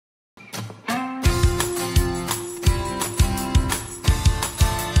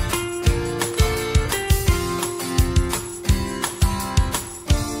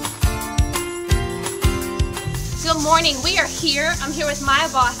morning. We are here. I'm here with my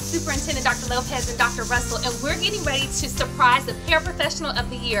boss, Superintendent Dr. Lopez and Dr. Russell, and we're getting ready to surprise the Paraprofessional of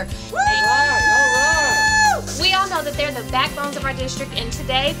the Year. All right. We all know that they're the backbones of our district, and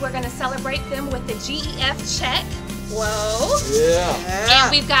today we're going to celebrate them with the GEF check. Whoa. Yeah.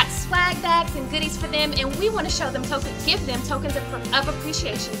 And we've got swag bags and goodies for them, and we want to show them give them tokens of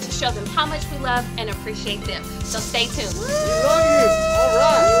appreciation to show them how much we love and appreciate them. So stay tuned. We love you. All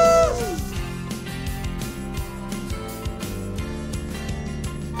right.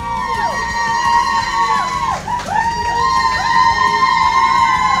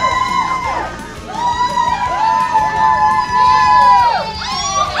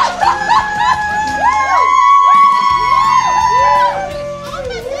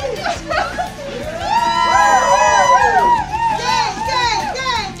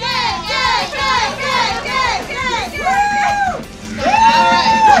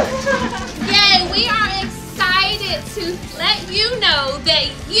 That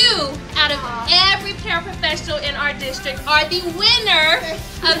you, out of every paraprofessional in our district, are the winner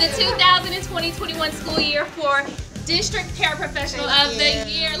of the 2020-21 school year for District Paraprofessional of the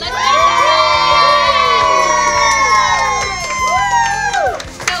Year. Let's go!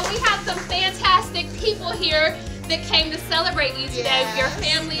 So we have some fantastic people here that came to celebrate you today. Your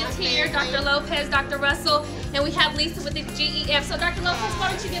family is here, Dr. Lopez, Dr. Russell, and we have Lisa with the GEF. So Dr. Lopez, why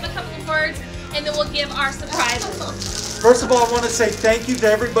don't you give a couple of words and then we'll give our surprises. First of all, I want to say thank you to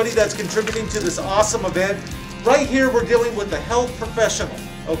everybody that's contributing to this awesome event. Right here, we're dealing with the health professional,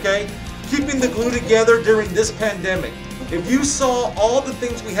 okay? Keeping the glue together during this pandemic. If you saw all the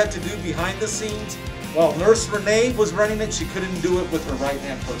things we had to do behind the scenes, while Nurse Renee was running it, she couldn't do it with her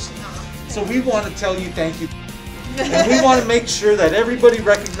right-hand person. So we want to tell you thank you. And we want to make sure that everybody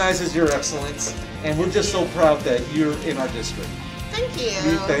recognizes your excellence. And we're just so proud that you're in our district. Thank you.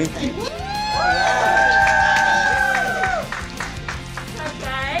 Thank you.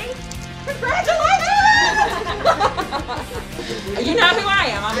 You know who I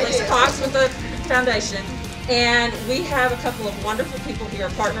am. I'm Lisa Cox with the foundation, and we have a couple of wonderful people here,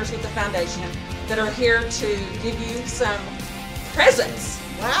 partners with the foundation, that are here to give you some presents.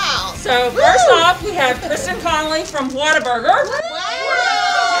 Wow. So first off, we have Kristen Connolly from Whataburger. Wow.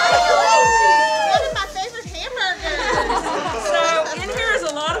 One of my favorite hamburgers. So in here is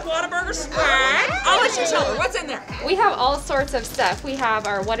a lot of Whataburger swag. I'll let you tell her what's in there. We have all sorts of stuff. We have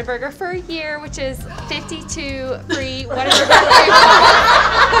our Whataburger for a year, which is 52 free Whataburger coupons.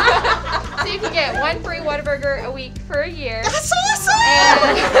 So you can get one free Whataburger a week for a year. That's awesome!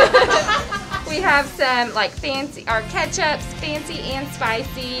 And we have some like fancy, our ketchups, fancy and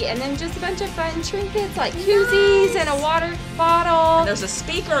spicy, and then just a bunch of fun trinkets like koozies and a water bottle. And there's a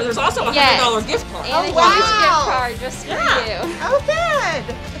speaker. There's also a $100 gift card. And a huge gift card just for you. Oh,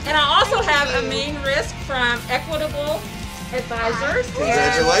 good. And I also have a mean risk from Equitable Advisors.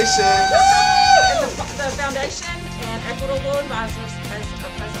 Congratulations! And the foundation and Equitable Advisors has a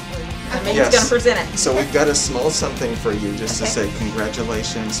present for you. And Megan's Yes. going to present it. So we've got a small something for you just to say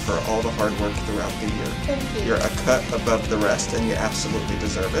congratulations for all the hard work throughout the year. Thank you. You're a cut above the rest and you absolutely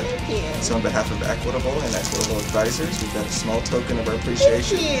deserve it. Thank you. So on behalf of Equitable and Equitable Advisors, we've got a small token of our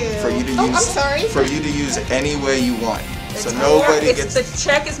appreciation you. for you to Oh, use I'm sorry. for you to use any way you want. So It's nobody for- gets The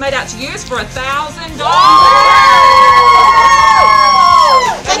check is made out to you. It's for $1,000.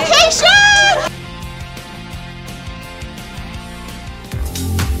 Vacation!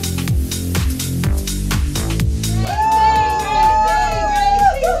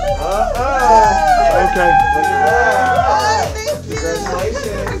 Okay.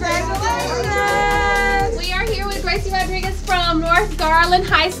 Congratulations! We are here with Gracie Rodriguez from North Garland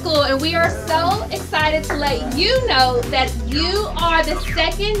High School, and we are so excited to let you know that you are the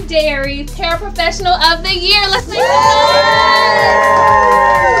secondary paraprofessional of the year. Let's make it.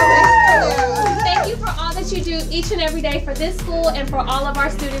 Thank you for all that you do each and every day for this school and for all of our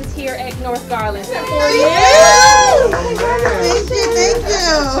students here at North Garland. Thank you.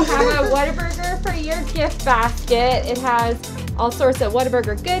 We have a Whataburger for your gift basket. It has all sorts of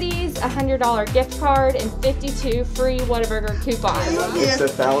Whataburger goodies, a $100 gift card, and 52 free Whataburger coupons. It's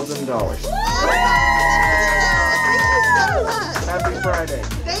 $1,000. Happy Friday.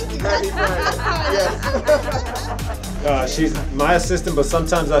 Thank you. Happy Friday. Yes. She's my assistant, but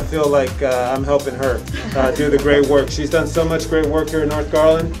sometimes I feel like I'm helping her do the great work. She's done so much great work here in North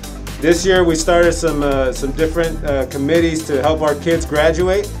Garland. This year we started some different committees to help our kids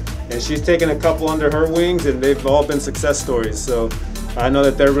graduate, and she's taken a couple under her wings, and they've all been success stories. So I know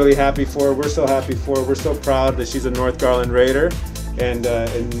that they're really happy for her. We're so happy for her. We're so proud that she's a North Garland Raider, and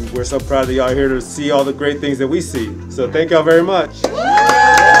we're so proud that y'all are here to see all the great things that we see. So thank y'all very much.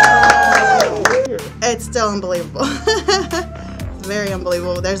 It's still unbelievable. very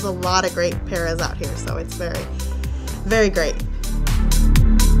unbelievable. There's a lot of great paras out here, so it's very, very great.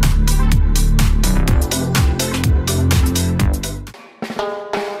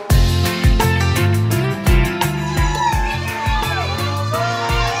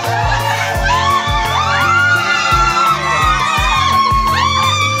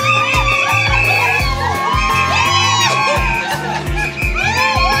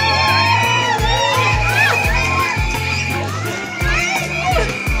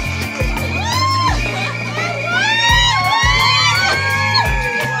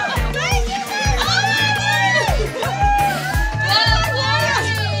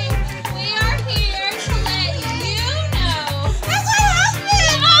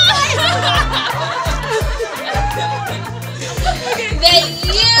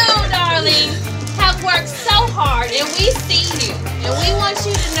 And we see you, and we want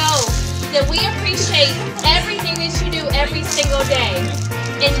you to know that we appreciate everything that you do every single day.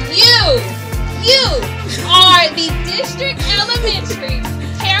 And you are the District Elementary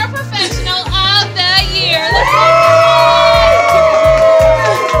Paraprofessional of the Year.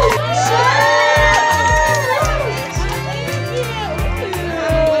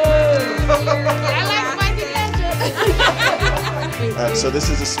 So this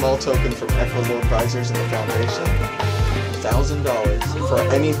is a small token from Equitable Advisors and the Foundation. $1,000 for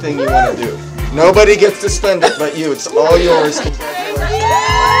anything you want to do. Nobody gets to spend it but you. It's all yours.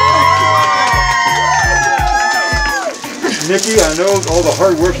 Nikki, I know all the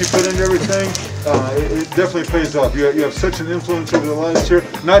hard work you put into everything. It definitely pays off. You have such an influence over the lives here,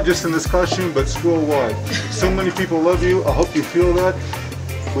 not just in this classroom, but school-wide. So many people love you. I hope you feel that.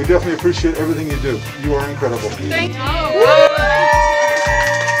 We definitely appreciate everything you do. You are incredible. Thank you.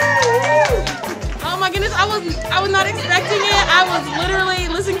 Oh my goodness, I was not expecting it. I was literally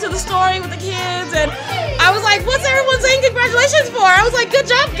listening to the story with the kids, and I was like, what's everyone saying congratulations for? I was like, good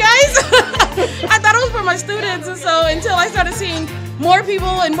job, guys. I thought it was for my students, and so until I started seeing more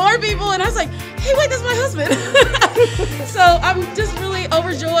people, and I was like, hey, wait, that's my husband. So I'm just really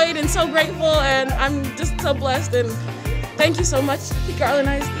overjoyed and so grateful, and I'm just so blessed, and thank you so much, Garland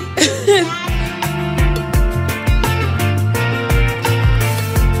ISD.